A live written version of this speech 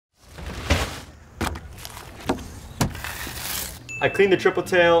I cleaned the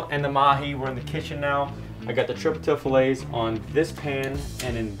tripletail and the mahi. We're in the kitchen now. I got the tripletail fillets on this pan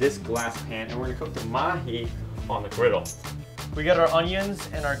and in this glass pan, and we're gonna cook the mahi on the griddle. We got our onions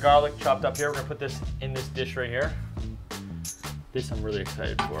and our garlic chopped up here. We're gonna put this in this dish right here. This I'm really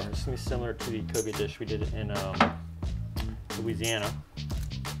excited for. It's gonna be similar to the Kobe dish we did in Louisiana.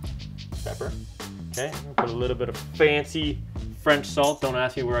 Pepper. Okay, I'm gonna put a little bit of fancy French salt. Don't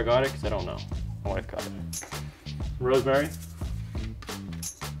ask me where I got it, because I don't know. My wife got it. Rosemary.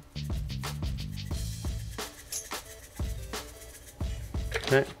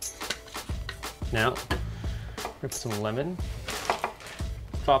 Okay. Now, we're gonna put some lemon.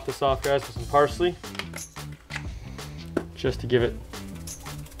 Top this off, guys, with some parsley, just to give it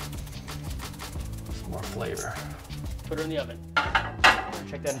some more flavor. Put her in the oven.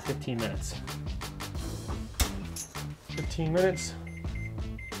 Check that in 15 minutes. 15 minutes.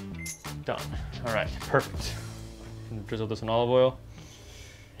 Done. All right, perfect. And drizzle this in olive oil.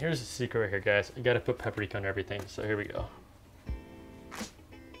 Here's the secret right here, guys. You gotta put paprika on everything. So here we go.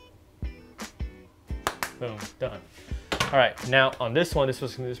 Boom, done. All right, now on this one, this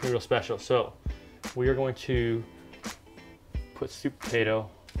was gonna be real special. So we are going to put sweet potato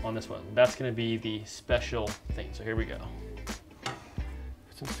on this one. That's gonna be the special thing. So here we go. Put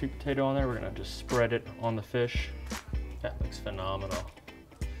some sweet potato on there. We're gonna just spread it on the fish. That looks phenomenal.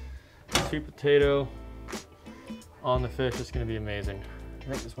 Sweet potato on the fish is gonna be amazing. I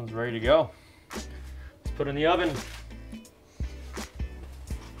think this one's ready to go. Let's put it in the oven.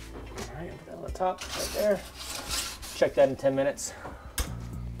 Put that on the top right there. Check that in 10 minutes.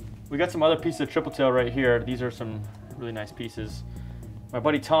 We got some other pieces of tripletail right here. These are some really nice pieces. My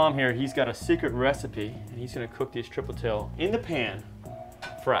buddy Tom here, he's got a secret recipe, and he's gonna cook these tripletail in the pan,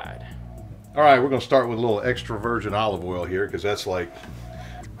 fried. All right, we're gonna start with a little extra virgin olive oil here, because that's like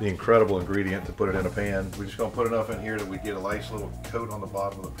the incredible ingredient to put it in a pan. We're just gonna put enough in here that we get a nice little coat on the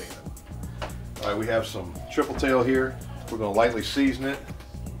bottom of the pan. All right, we have some tripletail here. We're gonna lightly season it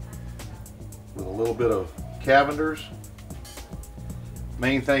with a little bit of Cavender's.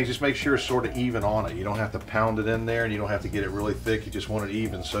 Main thing is just make sure it's sort of even on it. You don't have to pound it in there, and you don't have to get it really thick. You just want it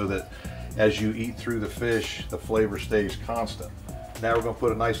even so that as you eat through the fish, the flavor stays constant. Now we're going to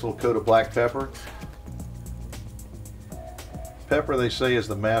put a nice little coat of black pepper. Pepper, they say, is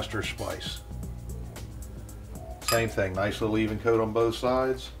the master spice. Same thing, nice little even coat on both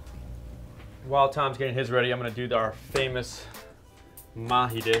sides. While Tom's getting his ready, I'm going to do our famous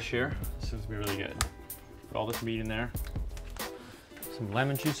mahi dish here. This is going to be really good. Put all this meat in there. Some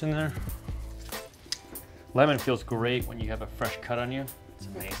lemon juice in there. Lemon feels great when you have a fresh cut on you. It's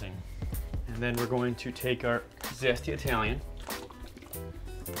amazing. And then we're going to take our zesty Italian.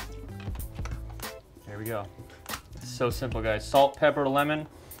 There we go. It's so simple, guys. Salt, pepper, lemon,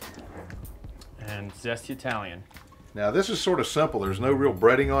 and zesty Italian. Now this is sort of simple. There's no real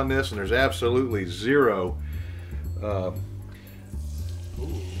breading on this, and there's absolutely zero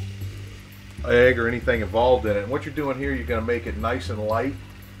egg or anything involved in it. And what you're doing here, you're going to make it nice and light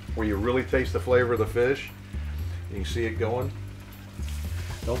where you really taste the flavor of the fish. You can see it going.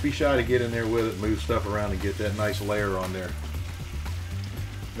 Don't be shy to get in there with it, move stuff around and get that nice layer on there.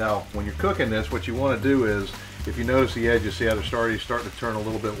 Now when you're cooking this, what you want to do is, if you notice the edges, see how they're starting to turn a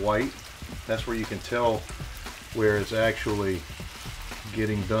little bit white? That's where you can tell where it's actually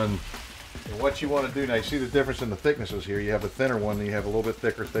getting done. And what you want to do now, you see the difference in the thicknesses here. You have a thinner one, and you have a little bit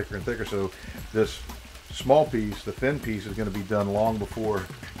thicker, thicker, and thicker. So this small piece, the thin piece, is going to be done long before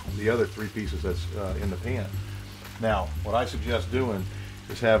the other three pieces that's in the pan. Now, what I suggest doing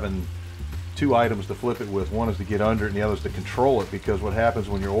is having two items to flip it with. One is to get under it, and the other is to control it, because what happens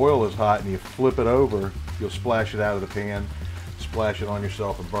when your oil is hot and you flip it over, you'll splash it out of the pan, splash it on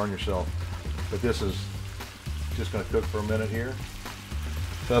yourself, and burn yourself. But this is just going to cook for a minute here.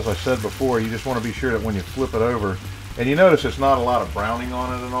 So as I said before, you just want to be sure that when you flip it over, and you notice it's not a lot of browning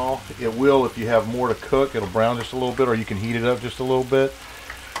on it at all. It will, if you have more to cook, it'll brown just a little bit, or you can heat it up just a little bit.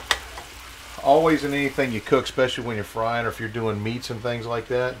 Always in anything you cook, especially when you're frying or if you're doing meats and things like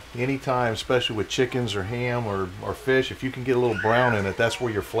that, anytime, especially with chickens or ham or fish, if you can get a little brown in it, that's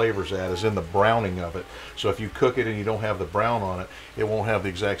where your flavor's at, is in the browning of it. So if you cook it and you don't have the brown on it, it won't have the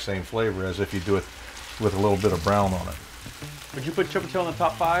exact same flavor as if you do it with a little bit of brown on it. Would you put tripletail in the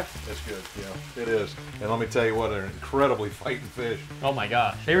top 5? It's good, yeah, it is. And let me tell you what, they're incredibly fighting fish. Oh my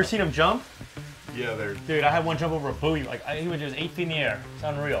gosh. Have you ever seen them jump? Yeah, they're... Dude, I had one jump over a buoy, like he was just 8 feet in the air. It's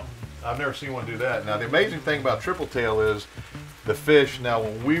unreal. I've never seen one do that. Now the amazing thing about tripletail is the fish, now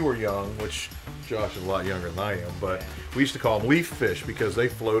when we were young, which Josh is a lot younger than I am, but we used to call them leaf fish because they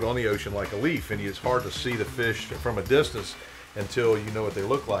float on the ocean like a leaf, and it's hard to see the fish from a distance until you know what they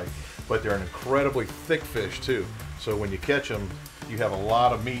look like. But they're an incredibly thick fish too. So when you catch them, you have a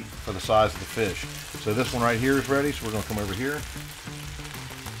lot of meat for the size of the fish. So this one right here is ready, so we're gonna come over here.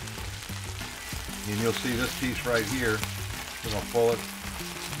 And you'll see this piece right here. We're gonna pull it.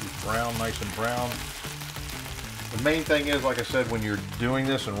 It's brown, nice and brown. The main thing is, like I said, when you're doing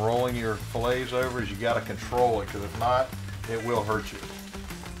this and rolling your fillets over, is you gotta control it, because if not, it will hurt you.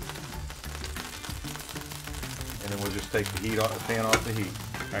 And then we'll just take the heat off, the pan off the heat.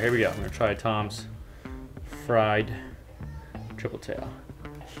 All right, here we go. I'm gonna try Tom's fried triple tail.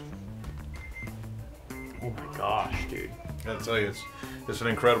 Oh my gosh, dude. I gotta tell you, it's an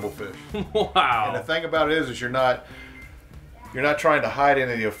incredible fish. Wow. And the thing about it is you're not trying to hide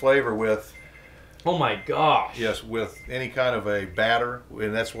any of your flavor with. Oh my gosh. Yes, with any kind of a batter,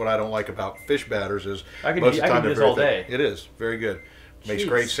 and that's what I don't like about fish batters is I can most of the time do they're this very all day. thick. It is very good. Makes Jeez.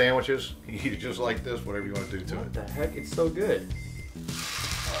 great sandwiches. You eat it just like this, whatever you want to do to it. What the heck? It's so good.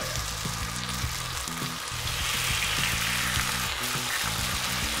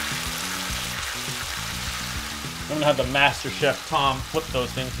 I'm gonna have the master chef Tom flip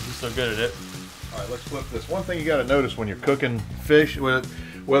those things because he's so good at it. All right, let's flip this. One thing you got to notice when you're cooking fish,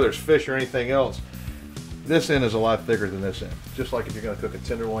 whether it's fish or anything else, this end is a lot thicker than this end. Just like if you're going to cook a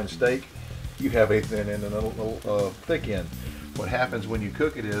tenderloin steak, you have a thin end and a thick end. What happens when you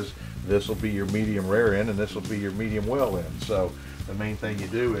cook it is this will be your medium rare end and this will be your medium well end. So the main thing you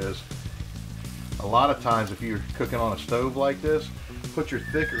do is, a lot of times if you're cooking on a stove like this, put your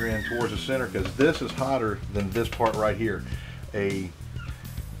thicker end towards the center, because this is hotter than this part right here. A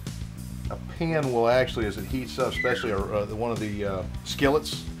pan will actually, as it heats up, especially one of the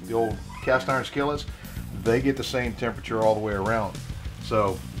skillets, the old cast iron skillets, they get the same temperature all the way around.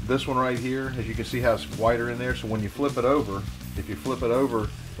 So this one right here, as you can see how it's whiter in there, so when you flip it over, if you flip it over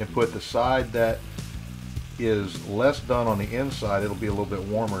and put the side that is less done on the inside, it'll be a little bit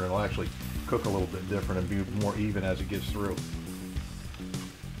warmer and it'll actually cook a little bit different and be more even as it gets through.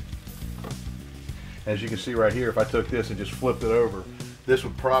 As you can see right here, if I took this and just flipped it over, this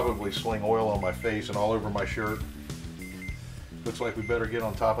would probably sling oil on my face and all over my shirt. Looks like we better get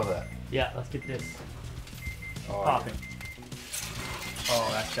on top of that. Yeah, let's get this Popping. Oh,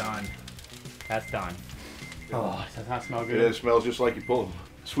 that's done. That's done. Oh, does that smell good? It smells just like you pull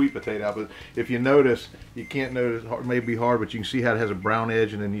a sweet potato out. But if you notice, you can't notice, it may be hard, but you can see how it has a brown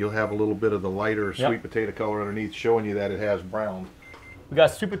edge, and then you'll have a little bit of the lighter sweet potato color underneath, showing you that it has brown. We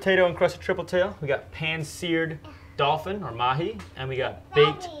got sweet potato encrusted triple tail. We got pan-seared dolphin or mahi, and we got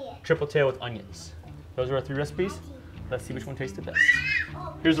baked triple tail with onions. Those are our 3 recipes. Let's see which one tastes the best.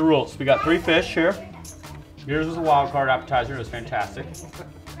 Here's the rules. We got 3 fish here. Yours was a wild card appetizer. It was fantastic.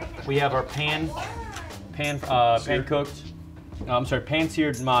 We have our pan-seared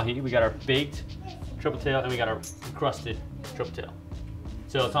mahi. We got our baked triple tail, and we got our encrusted triple tail.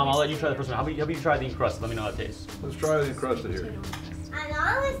 So Tom, I'll let you try the first one. How about you try the encrusted? Let me know how it tastes. Let's try the encrusted here.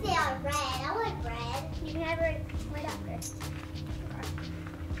 I always stay on bread. I like bread. You never went up this.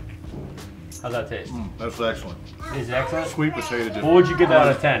 How's that taste? That's excellent. Is it excellent? Sweet potato just... What would you give that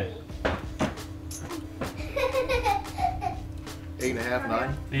out of 10? 8.5,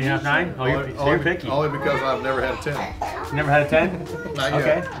 9. 8.5, 9? Oh, you're picky. Only because I've never had a 10. You never had a 10? Not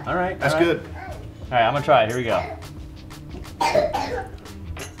yet. Okay, all right. That's good. All right, I'm gonna try it. Here we go.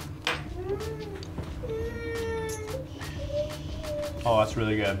 Oh, that's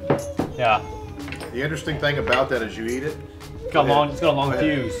really good. Yeah. The interesting thing about that as you eat it, It's got a long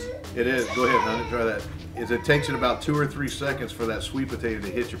fuse. it is. Go ahead, honey, try that. Is it takes it about 2 or 3 seconds for that sweet potato to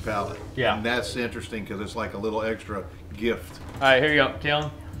hit your palate. Yeah. And that's interesting because it's like a little extra gift. All right, here you go,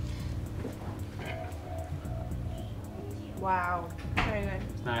 Kaylin. Wow, very good.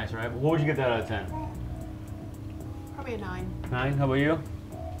 Nice, right? What would you give that out of 10? Probably a 9. 9? How about you?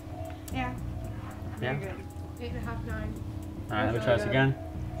 Yeah. Yeah. Very good. 8.5, 9. All right, let me try this again.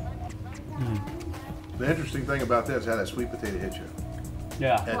 The interesting thing about that is how that sweet potato hits you.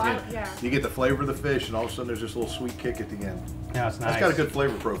 Yeah. At the end. Yeah. You get the flavor of the fish, and all of a sudden there's this little sweet kick at the end. Yeah, it's nice. That's got a good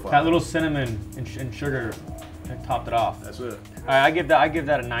flavor profile. That little cinnamon and sugar topped it off. That's it. All right, I give that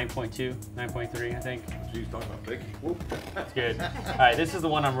a 9.2, 9.3, I think. She's talking about picky. Whoop. That's good. All right, this is the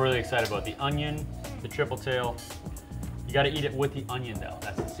one I'm really excited about. The onion, the triple tail. You got to eat it with the onion, though.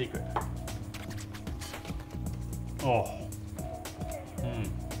 That's the secret. Oh.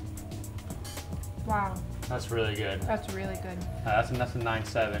 Wow, That's really good. that's really good. That's a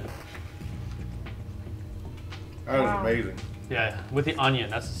 9.7. That Wow. was amazing. Yeah, with the onion,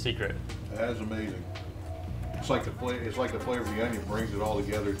 that's the secret. That is amazing. It's like the flavor of the onion brings it all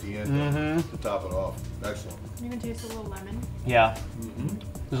together at the end to top it off. Excellent. You can taste a little lemon. Yeah.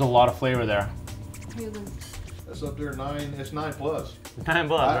 There's a lot of flavor there. That's up there 9. It's 9 plus. 9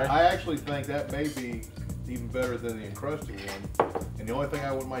 plus, right? I actually think that may be even better than the encrusted one. And the only thing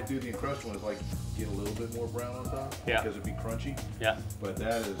I might do the encrusted one is like get a little bit more brown on top. Yeah. Because it'd be crunchy. Yeah. But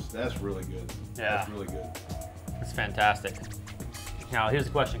that's really good. Yeah. That's really good. It's fantastic. Now here's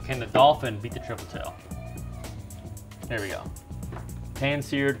the question: can the dolphin beat the Tripletail? There we go.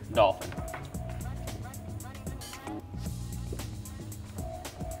 Pan-seared dolphin.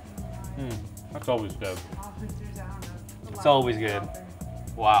 That's always good. Officers, I don't know. It's always good.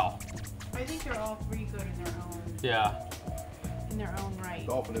 Wow. I think they're all three good in their own. Yeah. In their own right.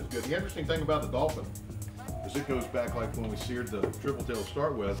 Dolphin is good. The interesting thing about the dolphin is it goes back like when we seared the Tripletail to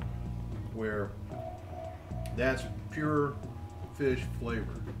start with, where that's pure fish flavor.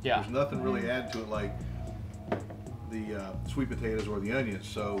 Yeah. There's nothing really added to it like the sweet potatoes or the onions.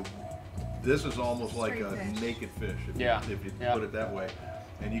 So this is almost like Straight a fish. naked fish, if Yeah. you, if you Yeah. put it that way.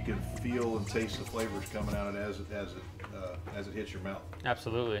 And you can feel and taste the flavors coming out of it as it hits your mouth.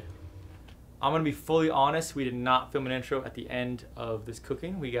 Absolutely. I'm gonna be fully honest, we did not film an intro at the end of this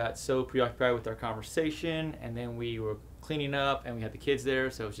cooking. We got so preoccupied with our conversation, and then we were cleaning up and we had the kids there,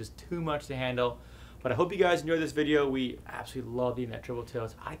 so it was just too much to handle. But I hope you guys enjoyed this video. We absolutely love eating that Tripletail.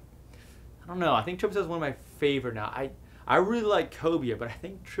 I don't know, I think Tripletail is one of my favorite now. I really like cobia, but I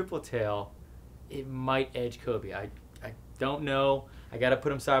think Tripletail, it might edge cobia. I don't know. I gotta put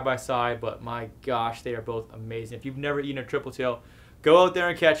them side by side, but my gosh, they are both amazing. If you've never eaten a Tripletail, go out there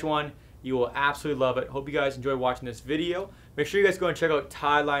and catch one. You will absolutely love it. Hope you guys enjoyed watching this video. Make sure you guys go and check out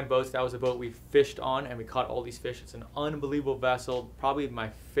Tideline Boats. That was a boat we fished on, and we caught all these fish. It's an unbelievable vessel, probably my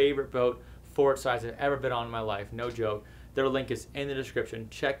favorite boat for its size I've ever been on in my life. No joke. Their link is in the description.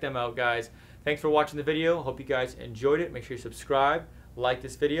 Check them out, guys. Thanks for watching the video. Hope you guys enjoyed it. Make sure you subscribe, like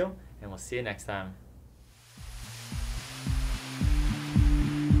this video, and we'll see you next time.